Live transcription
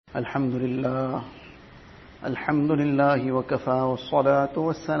الحمد لله وكفى والصلاة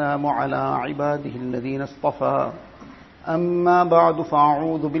والسلام على عباده الذين اصطفى أما بعد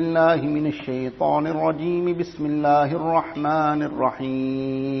فأعوذ بالله من الشيطان الرجيم بسم الله الرحمن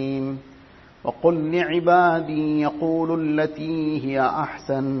الرحيم وقل لعبادي يقولوا التي هي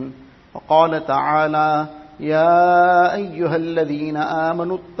أحسن وقال تعالى يا أيها الذين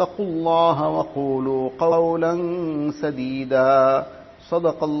آمنوا اتقوا الله وقولوا قولا سديدا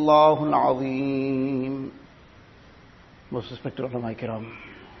صدق الله العظيم. Most respected ulama kiram,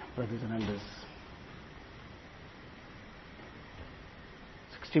 brothers and elders,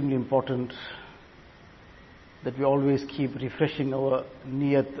 it's extremely important that we always keep refreshing our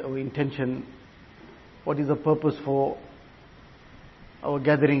niyat, our intention. What is the purpose for our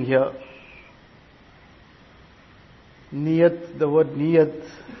gathering here? Niyat, the word niyat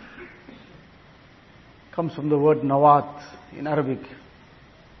comes from the word nawat in Arabic.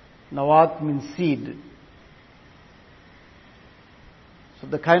 Nawat means seed. So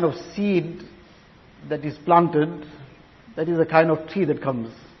the kind of seed that is planted, that is the kind of tree that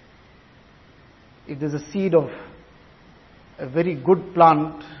comes. If there's a seed of a very good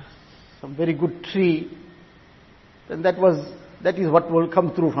plant, some very good tree, then that is what will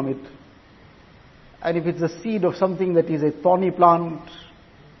come through from it. And if it's a seed of something that is a thorny plant,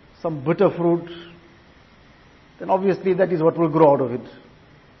 some bitter fruit, then obviously that is what will grow out of it.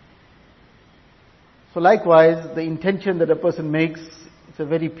 So likewise, the intention that a person makes, it's a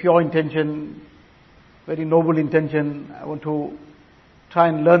very pure intention, very noble intention. I want to try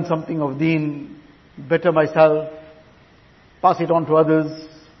and learn something of deen, better myself, pass it on to others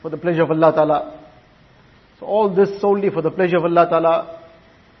for the pleasure of Allah Ta'ala. So all this solely for the pleasure of Allah Ta'ala,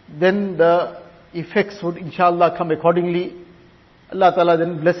 then the effects would inshallah come accordingly. Allah Ta'ala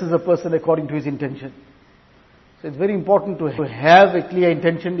then blesses a person according to his intention. So it's very important to have a clear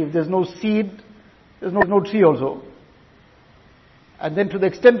intention. If there's no seed, there's no tree also. And then to the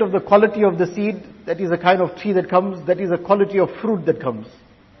extent of the quality of the seed, that is the kind of tree that comes, that is the quality of fruit that comes.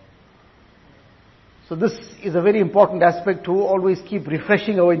 So this is a very important aspect to always keep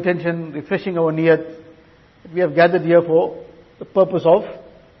refreshing our intention, refreshing our niyat. We have gathered here for the purpose of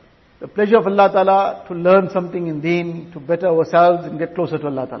the pleasure of Allah Ta'ala, to learn something in deen, to better ourselves and get closer to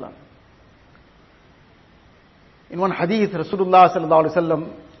Allah Ta'ala. In one hadith, Rasulullah Sallallahu Alaihi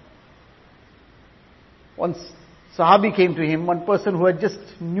Wasallam, once Sahabi came to him, one person who had just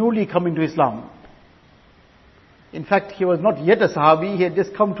newly come into Islam. In fact, he was not yet a Sahabi, he had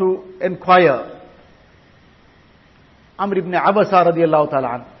just come to inquire. Amr ibn Abasa radiallahu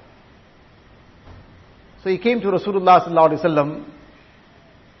ta'ala an. So he came to Rasulullah Sallallahu Alaihi Wasallam,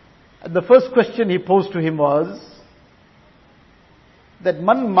 and the first question he posed to him was that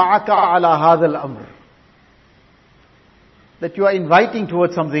man ma'aka ala hadha al-amr, that you are inviting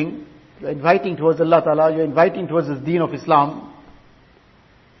towards something, you are inviting towards Allah Ta'ala, you are inviting towards this deen of Islam.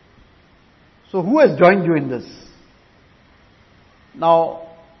 So who has joined you in this? Now,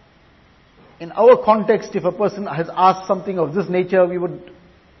 in our context, if a person has asked something of this nature, we would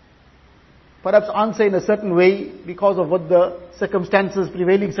perhaps answer in a certain way because of what the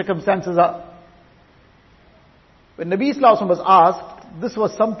prevailing circumstances are. When Nabi Sallallahu Alaihi Wasallam was asked, this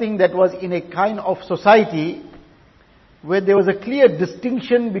was something that was in a kind of society where there was a clear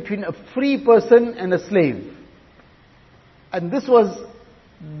distinction between a free person and a slave. And this was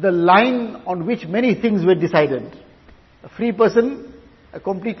the line on which many things were decided. A free person, a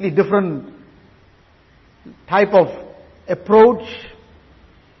completely different type of approach,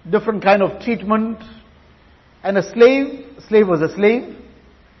 different kind of treatment. And a slave was a slave.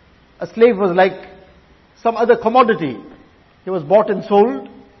 A slave was like some other commodity. He was bought and sold.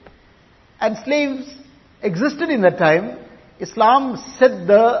 And slaves existed in that time. Islam set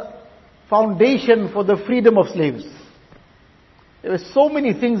the foundation for the freedom of slaves. There were so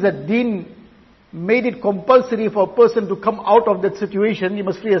many things that Deen made it compulsory for a person to come out of that situation, he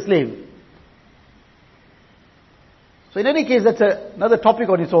must free a slave. So in any case, that's another topic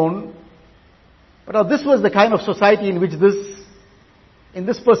on its own. But now this was the kind of society in which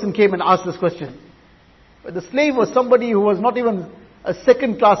this person came and asked this question. But the slave was somebody who was not even a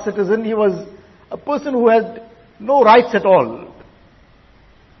second-class citizen. He was a person who had no rights at all.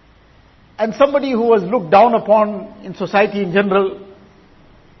 And somebody who was looked down upon in society in general.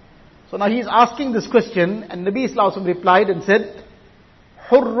 So now he is asking this question, and Nabi Sallallahu Alaihi Wasallam replied and said,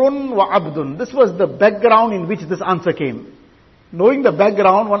 Hurrun wa abdun. This was the background in which this answer came. Knowing the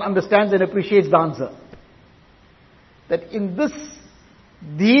background, one understands and appreciates the answer. That in this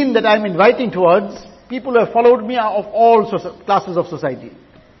deen that I am inviting towards, people who have followed me are of all classes of society.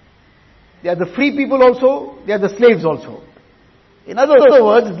 They are the free people also, they are the slaves also. In other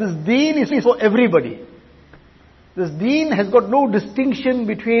words, this deen is for everybody. This deen has got no distinction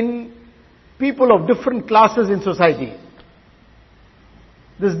between people of different classes in society.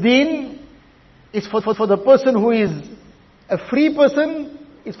 This deen is for the person who is a free person,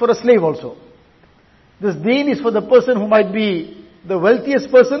 is for a slave also. This deen is for the person who might be the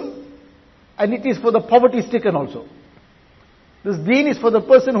wealthiest person, and it is for the poverty stricken also. This deen is for the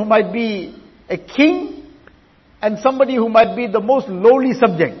person who might be a king and somebody who might be the most lowly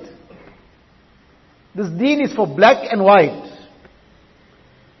subject. This deen is for black and white.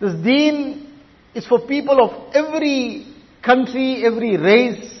 This deen is for people of every country, every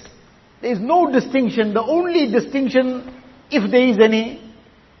race. There is no distinction. The only distinction, if there is any,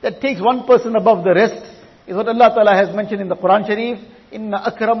 that takes one person above the rest is what Allah Ta'ala has mentioned in the Quran Sharif, Inna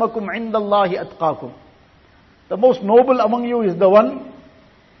akramakum indallahi atqakum. The most noble among you is the one,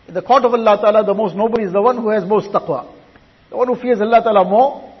 in the court of Allah Ta'ala, the most noble is the one who has most taqwa. The one who fears Allah Ta'ala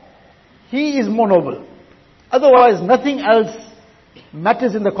more, he is more noble. Otherwise, nothing else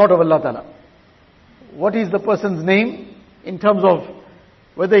matters in the court of Allah Ta'ala. What is the person's name in terms of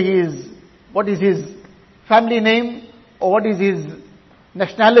whether what is his family name, or what is his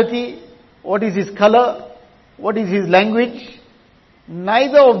nationality, what is his color, what is his language?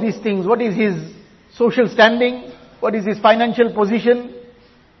 Neither of these things, what is his social standing, what is his financial position,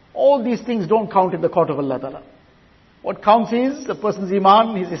 all these things don't count in the court of Allah Ta'ala. What counts is the person's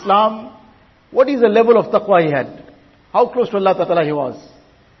iman, his Islam, what is the level of taqwa he had, how close to Allah Ta'ala he was.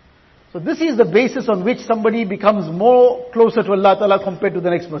 So this is the basis on which somebody becomes more closer to Allah Ta'ala compared to the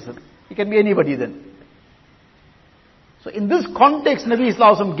next person. He can be anybody then. So in this context, Nabi Sallallahu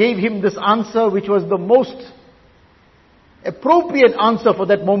Alaihi Wasallam gave him this answer, which was the most appropriate answer for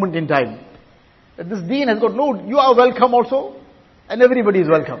that moment in time. That this deen has got no, you are welcome also, and everybody is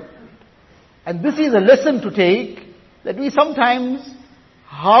welcome. And this is a lesson to take, that we sometimes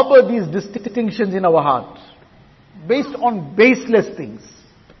harbor these distinctions in our heart, based on baseless things.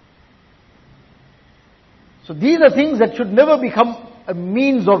 So these are things that should never become a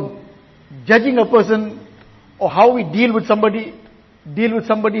means of judging a person, or how we deal with somebody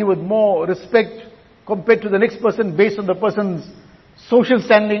with more respect compared to the next person based on the person's social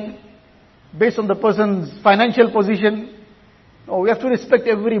standing, based on the person's financial position. No, we have to respect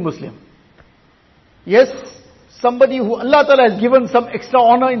every Muslim. Yes, somebody who Allah Ta'ala has given some extra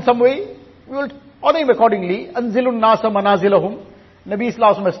honor in some way, we will honor him accordingly. Anzilun nasa manazilahum. Nabi Sallallahu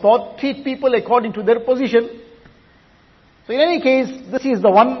Alaihi Wasallam has taught, treat people according to their position. So in any case, this is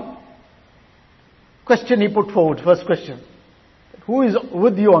the one question he put forward, first question. Who is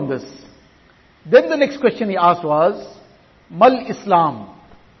with you on this? Then the next question he asked was, Mal Islam.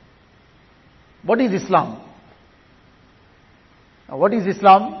 What is Islam? Now, what is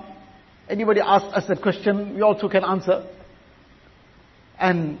Islam? Anybody ask us that question, we also can answer.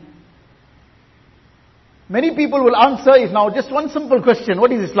 And many people will answer is now just one simple question,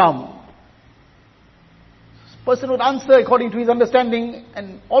 what is Islam? Person would answer according to his understanding,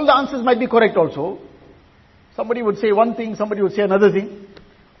 and all the answers might be correct also. Somebody would say one thing, somebody would say another thing.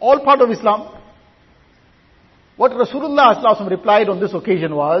 All part of Islam. What Rasulullah Sallallahu Alaihi Wasallam replied on this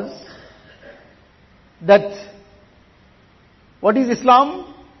occasion was that what is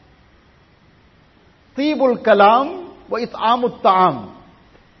Islam? Tibul kalam wa it'amut ta'am.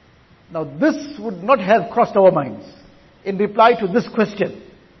 Now this would not have crossed our minds in reply to this question.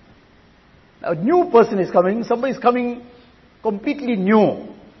 Now, a new person is coming, somebody is coming completely new.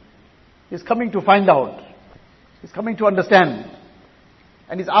 He's coming to find out. He's coming to understand.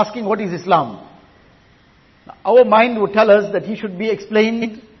 And he's asking what is Islam. Now, our mind would tell us that he should be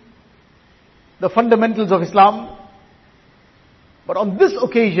explained the fundamentals of Islam. But on this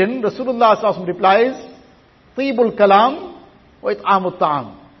occasion, Rasulullah Sallallahu Alaihi Wasallam replies, Tibul kalam wa it'amut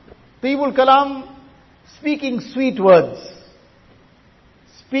ta'am. Tibul kalam, speaking sweet words.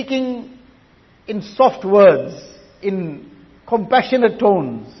 Speaking in soft words, in compassionate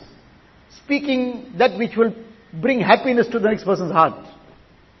tones, speaking that which will bring happiness to the next person's heart.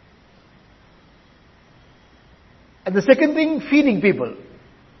 And the second thing, feeding people.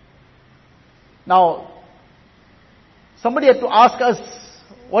 Now, somebody had to ask us,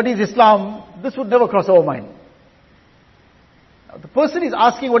 what is Islam? This would never cross our mind. Now, the person is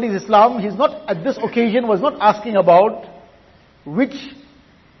asking what is Islam, he's not, at this occasion, was not asking about which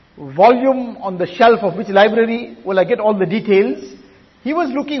volume on the shelf of which library will I get all the details. He was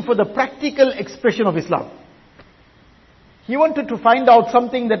looking for the practical expression of Islam. He wanted to find out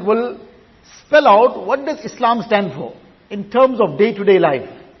something that will spell out what does Islam stand for in terms of day-to-day life.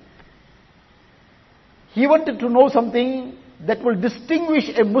 He wanted to know something that will distinguish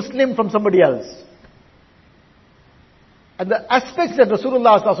a Muslim from somebody else. And the aspects that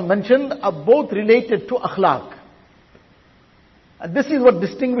Rasulullah mentioned are both related to akhlaq. And this is what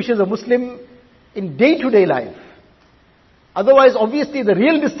distinguishes a Muslim in day-to-day life. Otherwise, obviously, the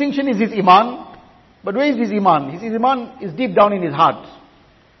real distinction is his iman. But where is his iman? His iman is deep down in his heart.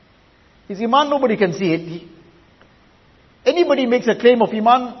 His iman, nobody can see it. Anybody makes a claim of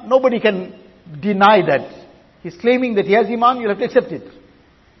iman, nobody can deny that. He's claiming that he has iman, you'll have to accept it.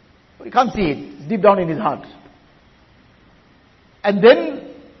 But you can't see it. It's deep down in his heart. And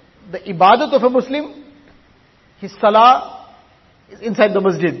then, the ibadat of a Muslim, his salah is inside the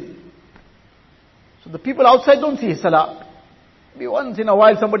masjid. So the people outside don't see his salah. Maybe once in a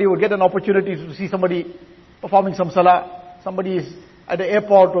while somebody would get an opportunity to see somebody performing some salah. Somebody is at the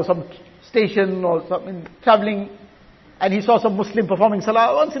airport or some station or something, traveling, and he saw some Muslim performing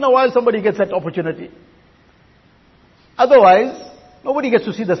salah. Once in a while somebody gets that opportunity. Otherwise, nobody gets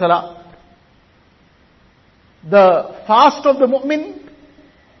to see the salah. The fast of the mu'min,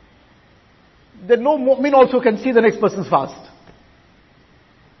 then no mu'min also can see the next person's fast.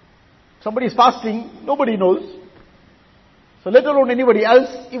 Somebody is fasting, nobody knows. So let alone anybody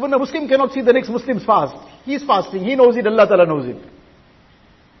else, even a Muslim cannot see the next Muslim's fast. He is fasting, he knows it, Allah Ta'ala knows it.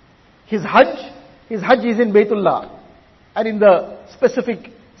 His Hajj is in Baytullah and in the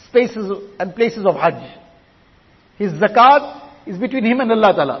specific spaces and places of Hajj. His zakat is between him and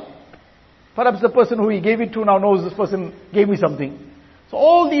Allah Ta'ala. Perhaps the person who he gave it to now knows this person gave me something. So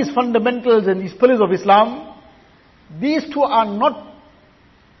all these fundamentals and these pillars of Islam, these two are not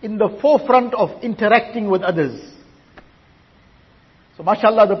in the forefront of interacting with others. So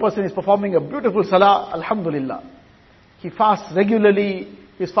mashallah, the person is performing a beautiful salah, alhamdulillah. He fasts regularly,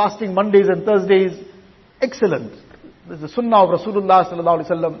 he's fasting Mondays and Thursdays. Excellent. This is the sunnah of Rasulullah sallallahu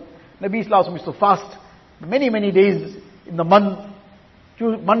alaihi wasallam. Nabi sallallahu alaihi wasallam used to fast many days in the month.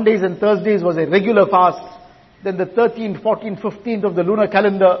 Mondays and Thursdays was a regular fast. Then the 13th, 14th, 15th of the lunar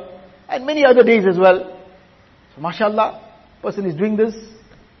calendar, and many other days as well. So mashallah, person is doing this.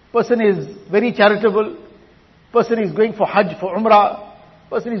 Person is very charitable. Person is going for Hajj, for Umrah.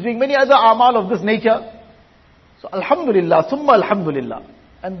 Person is doing many other amal of this nature. So alhamdulillah, summa alhamdulillah.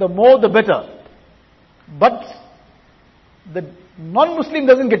 And the more the better. But the non-Muslim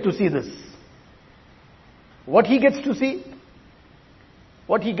doesn't get to see this. What he gets to see?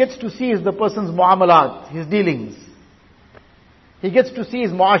 What he gets to see is the person's muamalat, his dealings. He gets to see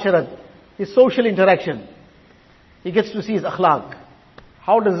his muasharat, his social interaction. He gets to see his akhlaq.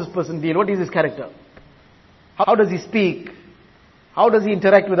 How does this person deal? What is his character? How does he speak? How does he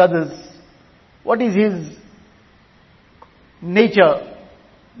interact with others? What is his nature?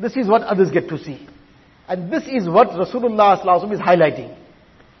 This is what others get to see. And this is what Rasulullah sallallahu alaihi wasallam is highlighting.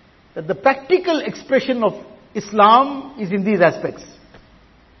 That the practical expression of Islam is in these aspects,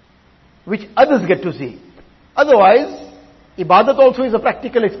 which others get to see. Otherwise, ibadat also is a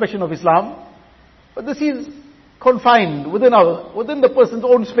practical expression of Islam, but this is confined within the person's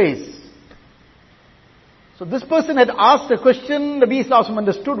own space. So this person had asked a question, Nabi Sallallahu Alaihi Wasallam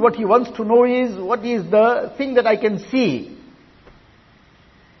understood what he wants to know is, what is the thing that I can see?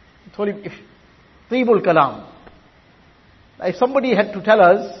 He told him, Tibul Kalam. If somebody had to tell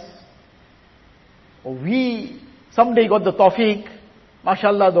us, we someday got the tawfiq,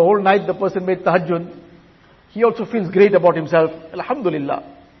 mashallah, the whole night the person made tahajjud, he also feels great about himself,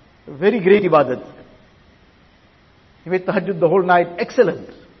 alhamdulillah, very great ibadat. He made tahajjud the whole night, excellent.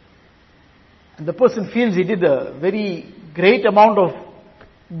 And the person feels he did a very great amount of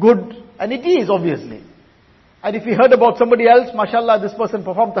good, and it is obviously. And if he heard about somebody else, mashallah, this person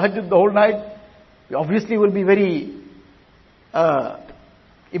performed tahajjud the whole night, we obviously will be very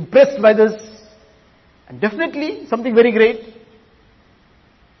impressed by this, and definitely something very great.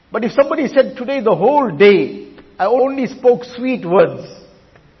 But if somebody said today the whole day, I only spoke sweet words,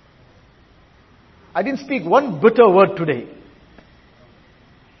 I didn't speak one bitter word today.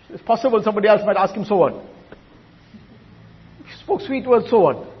 It's possible somebody else might ask him, so what? If you spoke sweet words, so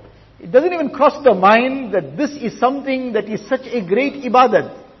what? It doesn't even cross the mind that this is something that is such a great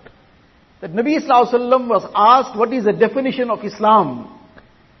ibadat. That Nabi Sallallahu Alaihi Wasallam was asked, what is the definition of Islam?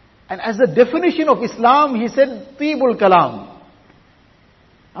 And as the definition of Islam, he said, Tibul Kalam.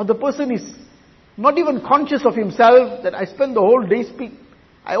 Now the person is not even conscious of himself that I spent the whole day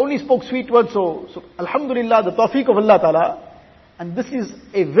I only spoke sweet words, so alhamdulillah, the tawfiq of Allah Ta'ala. And this is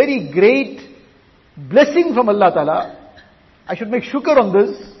a very great blessing from Allah Ta'ala. I should make shukr on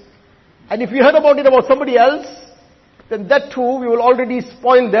this. And if we heard about it about somebody else, then that too, we will already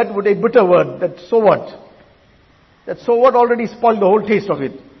spoil that with a bitter word. That so what? That so what already spoiled the whole taste of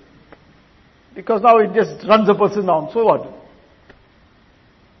it. Because now it just runs a person down. So what?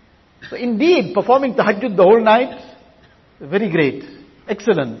 So indeed, performing tahajjud the whole night, Very great.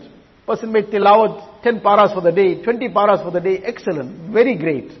 Excellent. Person made tilawat 10 paras for the day, 20 paras for the day. Excellent. Very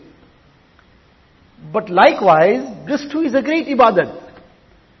great. But likewise, this too is a great ibadat.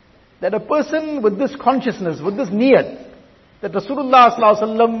 That a person with this consciousness, with this niyat, that Rasulullah sallallahu alaihi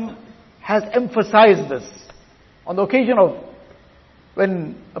wasallam has emphasized this. On the occasion of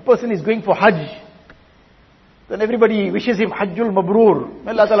when a person is going for Hajj, then everybody wishes him Hajjul Mabrur.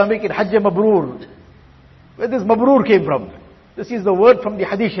 May Allah Ta'ala make it Hajj Mabrur. Where this Mabrur came from? This is the word from the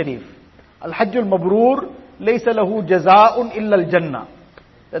Hadith Sharif. Al-Hajjul Mabrur, laysa lahu jaza'un illa al-Jannah.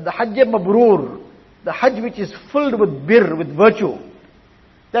 That the Hajj Mabrur, the Hajj which is filled with birr, with virtue,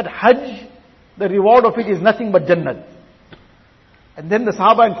 that Hajj, the reward of it is nothing but Jannat. And then the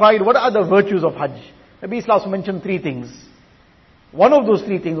Sahaba inquired, what are the virtues of Hajj? Nabi Sallallahu mentioned 3 things. One of those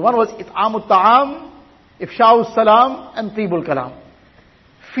 3 things, one was it'amut ta'am, ifsha'us salam, and tibul kalam.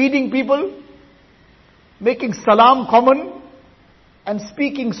 Feeding people, making salam common, and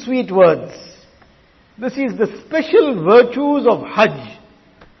speaking sweet words. This is the special virtues of Hajj.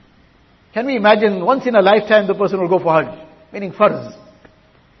 Can we imagine, once in a lifetime the person will go for Hajj, meaning farz.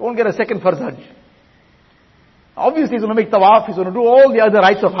 Won't get a second farz Hajj. Obviously he's going to make tawaf, he's going to do all the other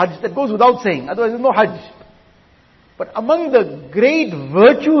rites of Hajj. That goes without saying, otherwise there's no Hajj. But among the great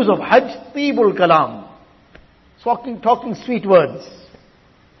virtues of Hajj, tibul kalam. Talking sweet words.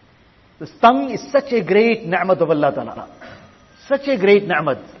 The tongue is such a great ni'mat of Allah Ta'ala. Such a great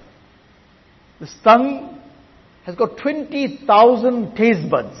ni'mat. This tongue has got 20,000 taste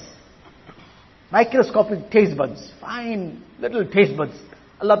buds. Microscopic taste buds. Fine little taste buds.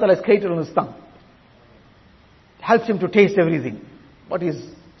 Allah Ta'ala has created on his tongue. It helps him to taste everything. What is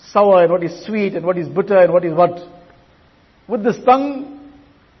sour and what is sweet and what is bitter and what is what. With this tongue,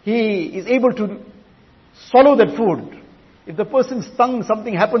 he is able to swallow that food. If the person's tongue,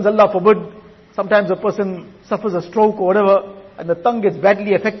 something happens, Allah forbid, sometimes a person suffers a stroke or whatever, and the tongue gets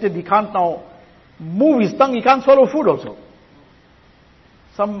badly affected, he can't now move his tongue, he can't swallow food also.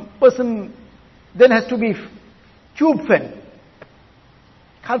 Some person then has to be tube fed.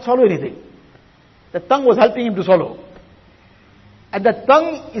 Can't swallow anything. The tongue was helping him to swallow. And the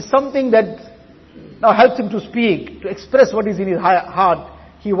tongue is something that now helps him to speak, to express what is in his heart.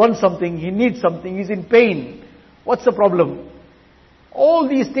 He wants something, he needs something, he's in pain. What's the problem? All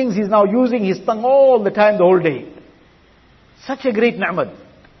these things he's now using his tongue all the time, the whole day. Such a great ni'mat.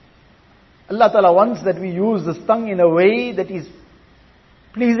 Allah Ta'ala wants that we use this tongue in a way that is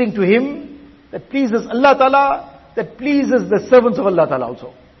pleasing to Him, that pleases Allah Ta'ala, that pleases the servants of Allah Ta'ala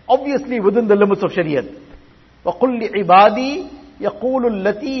also. Obviously within the limits of Shariat. وَقُلْ لِعِبَادِي يَقُولُ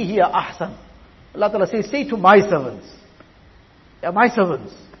الَّتِي هِيَ أَحْسَنُ. Allah Ta'ala says, say to my servants. They are my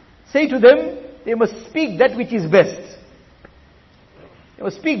servants. Say to them, they must speak that which is best. They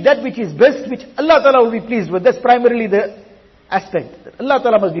must speak that which is best, which Allah Ta'ala will be pleased with. That's primarily the aspect. That Allah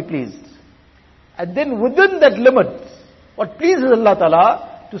Ta'ala must be pleased. And then within that limit, what pleases Allah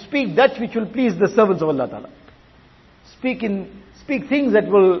Ta'ala, to speak that which will please the servants of Allah Ta'ala. Speak things that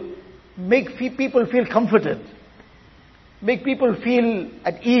will make people feel comforted. Make people feel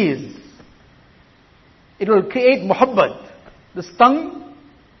at ease. It will create muhabbat. This tongue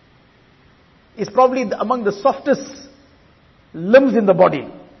is probably among the softest limbs in the body.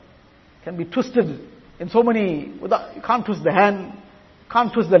 Can be twisted in so many, you can't twist the hand,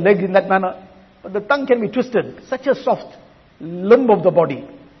 can't twist the leg in that manner. But the tongue can be twisted. Such a soft limb of the body.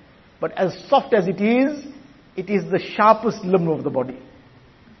 But as soft as it is the sharpest limb of the body.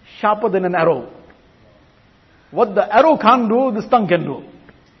 Sharper than an arrow. What the arrow can't do, this tongue can do.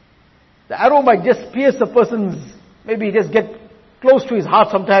 The arrow might just pierce a person's, maybe just get close to his heart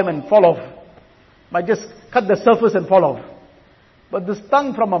sometime and fall off. Might just cut the surface and fall off. But this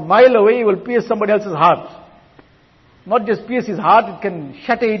tongue from a mile away will pierce somebody else's heart. Not just pierce his heart, it can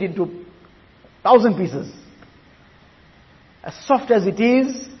shatter it into 1,000 pieces. As soft as it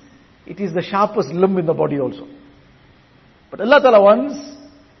is the sharpest limb in the body also. But Allah Ta'ala wants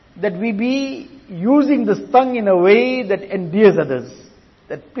that we be using this tongue in a way that endears others,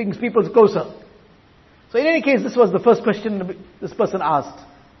 that brings people closer. So in any case, this was the first question this person asked.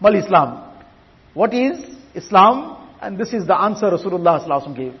 Mal Islam. What is Islam? And this is the answer Rasulullah sallallahu alaihi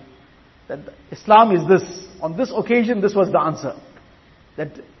wasallam gave. That Islam is this. On this occasion, this was the answer.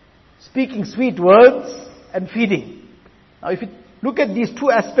 That speaking sweet words and feeding. Now if you look at these two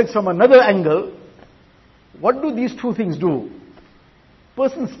aspects from another angle, what do these two things do?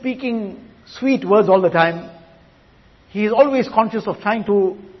 Person speaking sweet words all the time, he is always conscious of trying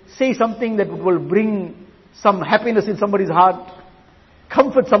to say something that will bring some happiness in somebody's heart,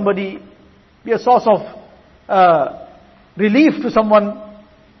 comfort somebody, be a source of relief to someone.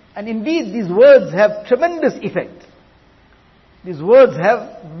 And indeed these words have tremendous effect. these words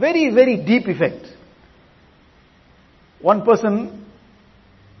have very, very deep effect. One person,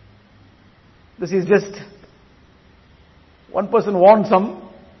 one person won some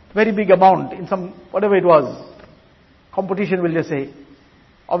very big amount in some, whatever it was, competition, we'll just say.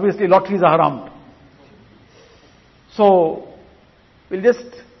 Obviously lotteries are haram. So, we'll just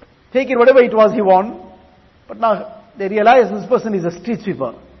take it, whatever it was he won. But now they realize this person is a street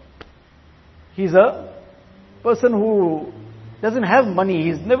sweeper. He's a person who doesn't have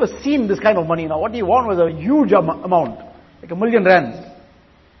money. He's never seen this kind of money. Now what he won was a huge amount, like 1 million rands.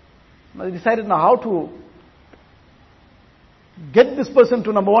 Now they decided now how to get this person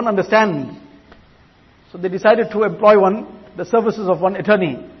to, number one, understand. So they decided to employ the services of one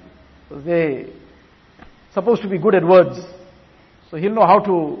attorney. Because they supposed to be good at words. So he'll know how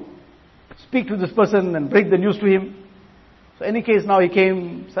to speak to this person and break the news to him. So in any case, now he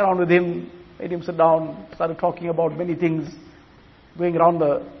came, sat down with him, made him sit down, started talking about many things, going around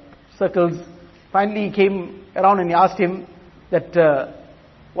the circles. Finally he came around and he asked him that,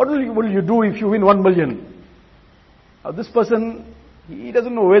 what will you do if you win 1 million? Now this person, he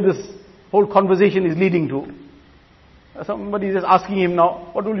doesn't know where this whole conversation is leading to. Somebody is just asking him now,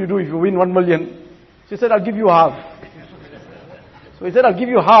 what will you do if you win 1 million? So he said, I'll give you half. So he said, I'll give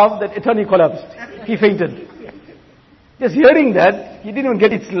you half. That attorney collapsed. He fainted. Just hearing that, he didn't even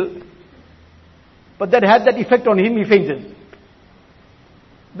get it still. But that had that effect on him, he fainted.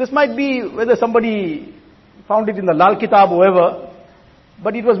 This might be whether somebody found it in the Lal Kitab or whoever,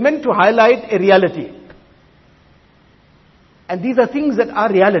 but it was meant to highlight a reality. And these are things that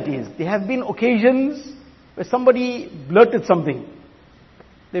are realities. There have been occasions where somebody blurted something.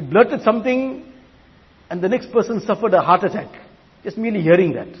 They blurted something and the next person suffered a heart attack. Just merely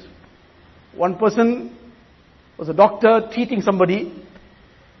hearing that. One person was a doctor treating somebody,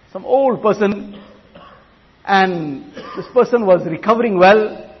 some old person, and this person was recovering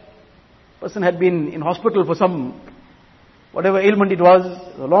well. Person had been in hospital for some, whatever ailment it was,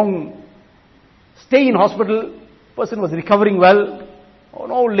 a long stay in hospital. Person was recovering well,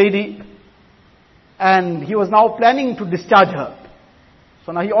 an old lady, and he was now planning to discharge her.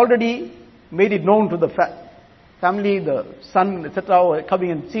 So now he already made it known to the family, the son, etc., were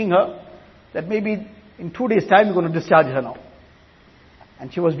coming and seeing her, that maybe in 2 days' time you're going to discharge her now.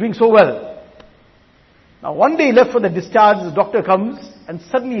 And she was doing so well. Now one day left for the discharge, the doctor comes and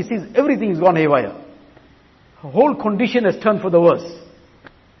suddenly he sees everything is gone haywire. Her whole condition has turned for the worse.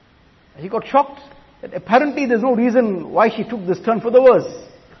 He got shocked that apparently there's no reason why she took this turn for the worse.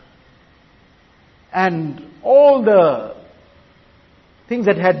 And all the things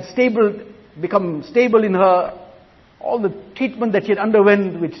that had become stable in her, all the treatment that she had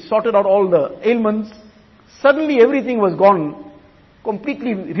underwent, which sorted out all the ailments, suddenly everything was gone,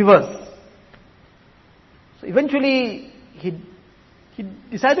 completely reversed. So eventually he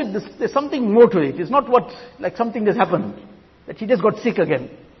decided there's something more to it. It's not like something has happened, that she just got sick again.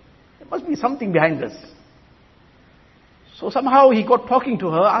 There must be something behind this. So somehow he got talking to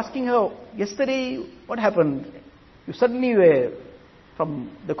her, asking her, yesterday what happened? You suddenly were,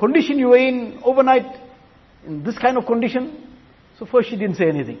 from the condition you were in overnight, in this kind of condition. So first she didn't say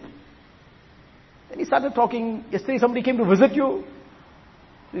anything. Then he started talking, yesterday somebody came to visit you?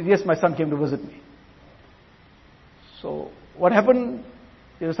 He said, yes, my son came to visit me. So what happened?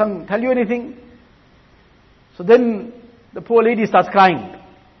 Did your son tell you anything? So then the poor lady starts crying.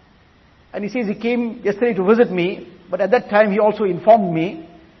 And he says he came yesterday to visit me, but at that time he also informed me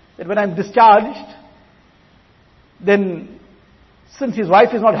that when I'm discharged, then since his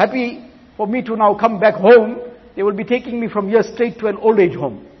wife is not happy for me to now come back home, they will be taking me from here straight to an old age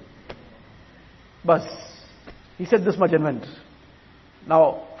home. Bas. He said this much and went.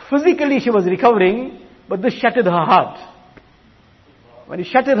 Now, physically she was recovering, but this shattered her heart. When it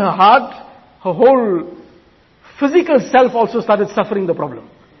shattered her heart, her whole physical self also started suffering the problem.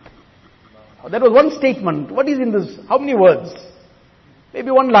 That was one statement. What is in this? How many words? Maybe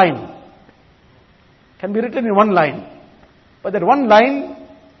one line. Can be written in one line. But that one line,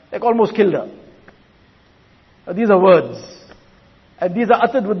 like almost killed her. Now these are words. And these are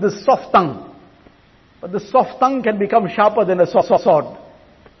uttered with this soft tongue. But the soft tongue can become sharper than a sword.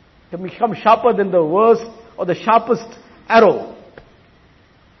 Can become sharper than the worst or the sharpest arrow.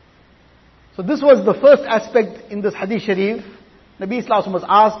 So this was the first aspect in this hadith sharif. Nabi Sallallahu was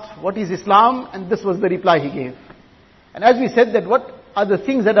asked, what is Islam? And this was the reply he gave. And as we said that what are the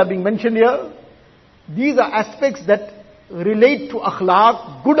things that are being mentioned here? These are aspects that relate to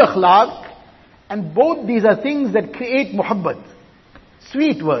akhlaq, good akhlaq, and both these are things that create muhabbat.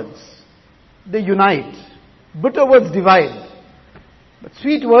 Sweet words, they unite. Bitter words divide. But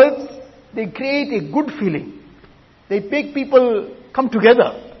sweet words, they create a good feeling. They make people come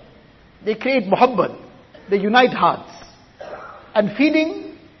together. They create muhabbat. They unite hearts. And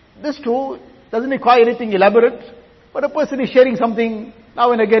feeding, this too, doesn't require anything elaborate. But a person is sharing something,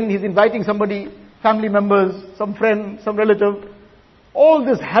 now and again he's inviting somebody, family members, some friend, some relative. All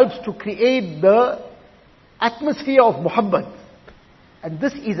this helps to create the atmosphere of muhabbat. And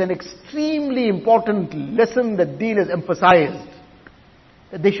this is an extremely important lesson that Deen has emphasized.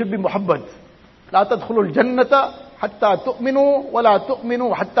 That there should be muhabbat. لا تدخلوا الجنة حتى تؤمنوا ولا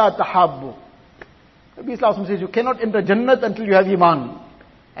تؤمنوا حتى تحابوا. Nabi Sallallahu says you cannot enter Jannat until you have Iman.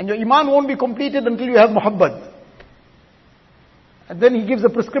 And your Iman won't be completed until you have muhabbat. And then he gives a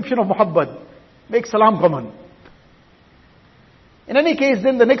prescription of muhabbat. Make salam common. In any case,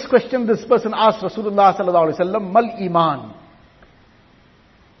 then the next question this person asked Rasulullah Sallallahu Alaihi Wasallam, Mal Iman.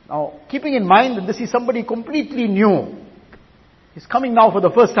 Now, keeping in mind that this is somebody completely new. He's coming now for the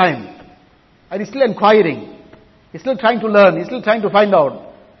first time. And he's still inquiring. He's still trying to learn. He's still trying to find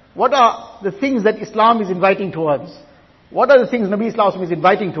out. What are the things that Islam is inviting towards? What are the things Nabi Sallallahu Alaihi Wasallam is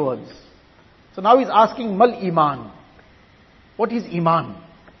inviting towards? So now he's asking, Mal Iman. What is Iman?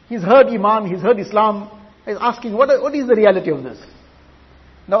 He's heard Iman, he's heard Islam. He's asking, what is the reality of this?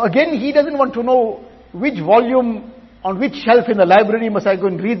 Now again, he doesn't want to know which volume, on which shelf in the library must I go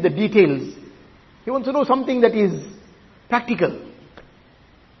and read the details. He wants to know something that is practical.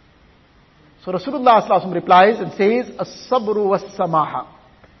 So Rasulullah Sallallahu Alaihi Wasallam replies and says, As-sabru was-samaha.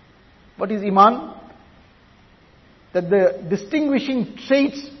 What is Iman? That the distinguishing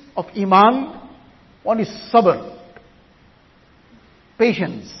traits of Iman, one is sabr,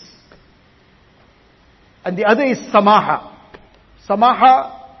 patience. And the other is samaha.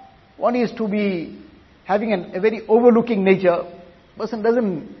 Samaha, one is to be having a very overlooking nature.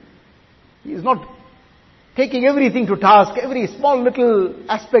 Person he is not taking everything to task. Every small little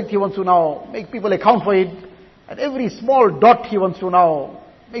aspect he wants to now make people account for it. And every small dot he wants to now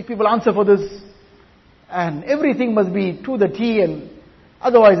make people answer for this. And everything must be to the T, and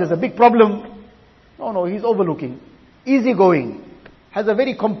otherwise there's a big problem. No, he's overlooking. Easygoing. Has a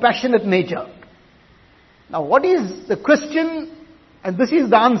very compassionate nature. Now what is the question? And this is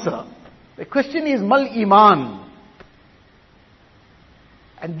the answer. The question is Mal Iman.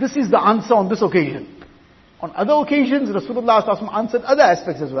 And this is the answer on this occasion. On other occasions, Rasulullah Sallallahu Alaihi Wasallam answered other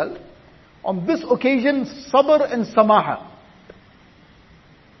aspects as well. On this occasion, sabr and samaha.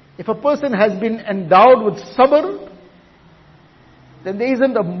 If a person has been endowed with sabr, then there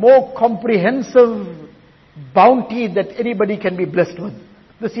isn't a more comprehensive bounty that anybody can be blessed with.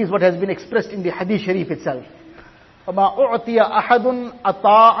 This is what has been expressed in the Hadith Sharif itself. فَمَا أُعْطِيَ أَحَدٌ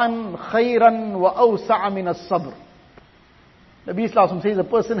أَطَاعًا خَيْرًا وَأَوْسَعَ مِنَ الصَّبْرِ. Nabi Sallallahu Alaihi Wasallam says a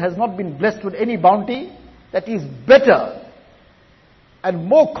person has not been blessed with any bounty that is better and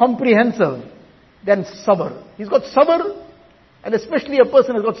more comprehensive than sabr. He's got sabr, and especially a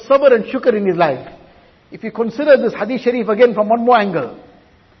person has got sabr and shukr in his life. If you consider this Hadith Sharif again from one more angle,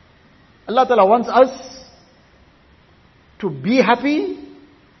 Allah Ta'ala wants us to be happy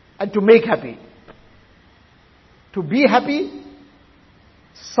and to make happy. To be happy,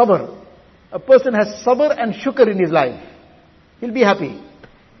 sabr. A person has sabr and shukr in his life. He'll be happy.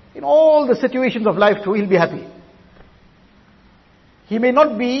 In all the situations of life too, he'll be happy. He may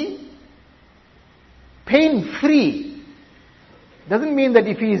not be pain-free. Doesn't mean that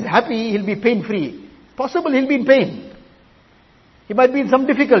if he is happy, he'll be pain-free. Possible he'll be in pain. He might be in some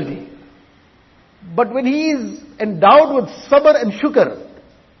difficulty. But when he is endowed with sabr and shukr,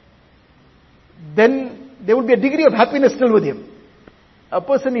 then there will be a degree of happiness still with him. A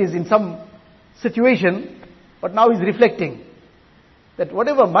person is in some situation, but now he's reflecting that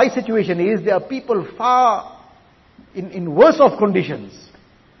whatever my situation is, there are people far in worse off conditions.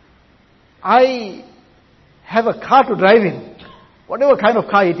 I have a car to drive in, whatever kind of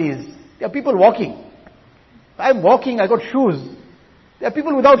car it is. There are people walking. I'm walking, I got shoes. There are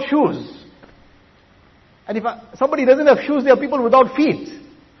people without shoes. And if somebody doesn't have shoes, there are people without feet.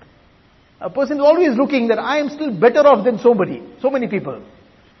 A person is always looking that I am still better off than so many people.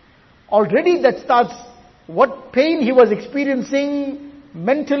 Already that starts, what pain he was experiencing,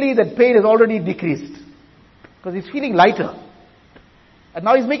 mentally that pain has already decreased. Because he's feeling lighter. And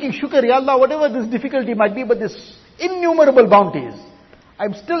now he's making shukr, Ya Allah, whatever this difficulty might be, but this innumerable bounties.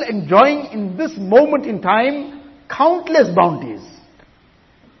 I'm still enjoying in this moment in time, countless bounties.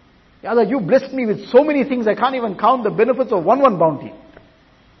 Ya Allah, you blessed me with so many things, I can't even count the benefits of one bounty.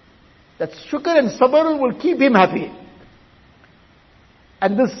 That shukr and sabr will keep him happy.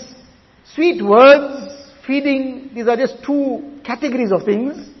 And this sweet words, feeding, these are just two categories of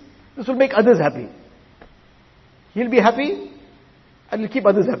things. This will make others happy. He'll be happy and he'll keep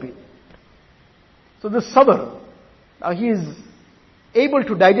others happy. So this sabr, Now he is able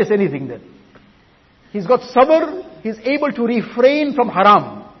to digest anything then. He's got sabr, he's able to refrain from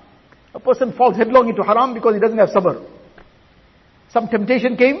haram. A person falls headlong into haram because he doesn't have sabr. Some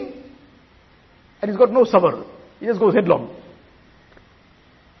temptation came, and he's got no sabr. He just goes headlong.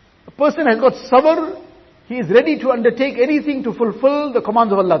 A person has got sabr, he is ready to undertake anything to fulfill the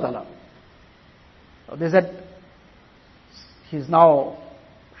commands of Allah Ta'ala. Now there's that, he's now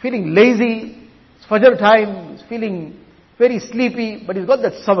feeling lazy, it's Fajr time, he's feeling very sleepy, but he's got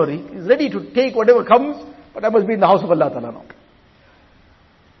that sabr. He's ready to take whatever comes, but I must be in the house of Allah Ta'ala now.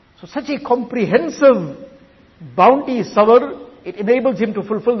 So such a comprehensive bounty is sabr. It enables him to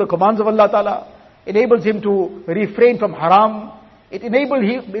fulfill the commands of Allah Ta'ala, enables him to refrain from haram, it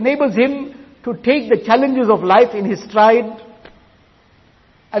enables him to take the challenges of life in his stride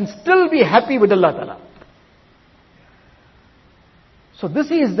and still be happy with Allah Ta'ala. So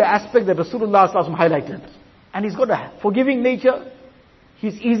this is the aspect that Rasulullah ﷺ highlighted. And he's got a forgiving nature,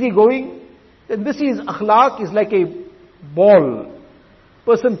 he's easygoing. Then this is akhlaq, is like a ball.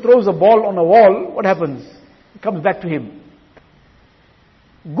 Person throws a ball on a wall, what happens? It comes back to him.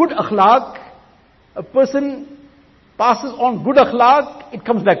 Good akhlaq, a person passes on good akhlaq, it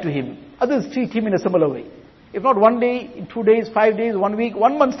comes back to him. Others treat him in a similar way. If not one day, in 2 days, 5 days, 1 week,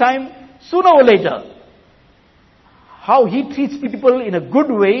 1 month's time, sooner or later, how he treats people in a good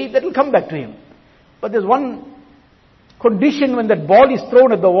way, that will come back to him. But there's one condition when that ball is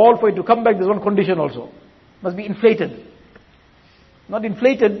thrown at the wall for it to come back, there's one condition also. It must be inflated. Not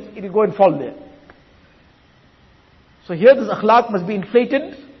inflated, it will go and fall there. So here this akhlaq must be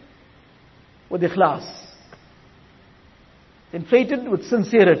inflated with ikhlas. Inflated with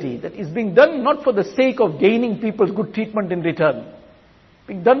sincerity. That is being done not for the sake of gaining people's good treatment in return.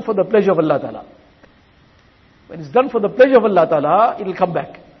 Being done for the pleasure of Allah Ta'ala. When it's done for the pleasure of Allah Ta'ala, it will come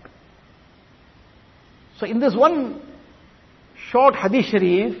back. So in this one short hadith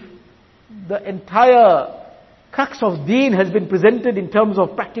sharif, the entire crux of deen has been presented in terms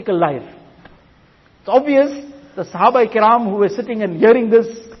of practical life. It's obvious, the Sahaba Kiram who were sitting and hearing this,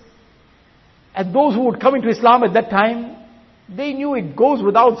 and those who would come into Islam at that time, they knew it goes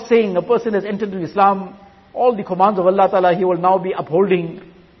without saying, a person has entered into Islam, all the commands of Allah Ta'ala, he will now be upholding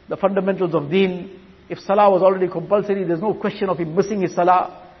the fundamentals of deen. If salah was already compulsory, there's no question of him missing his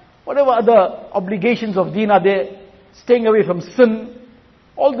salah. Whatever other obligations of deen are there, staying away from sin,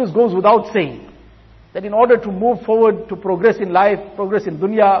 all this goes without saying. That in order to move forward, to progress in life, progress in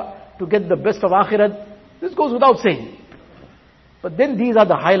dunya, to get the best of akhirat, this goes without saying. But then these are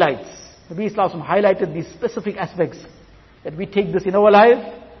the highlights. Nabi Islam highlighted these specific aspects, that we take this in our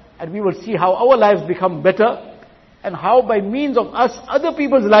life, and we will see how our lives become better, and how by means of us, other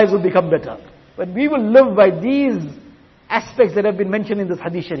people's lives will become better. When we will live by these aspects that have been mentioned in this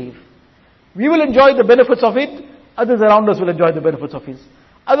hadith sharif, we will enjoy the benefits of it, others around us will enjoy the benefits of it.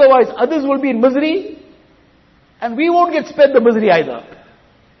 Otherwise, others will be in misery, and we won't get spared the misery either.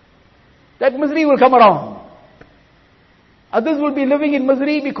 That misery will come around. Others will be living in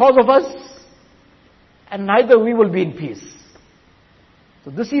misery because of us, and neither we will be in peace. So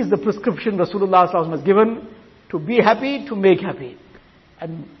this is the prescription Rasulullah ﷺ has given, to be happy, to make happy.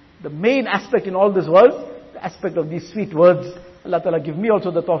 And the main aspect in all this was the aspect of these sweet words. Allah Ta'ala give me also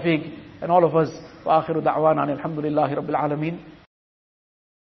the tawfiq, and all of us. Wa akhiru da'wana alhamdulillahi rabbil alameen.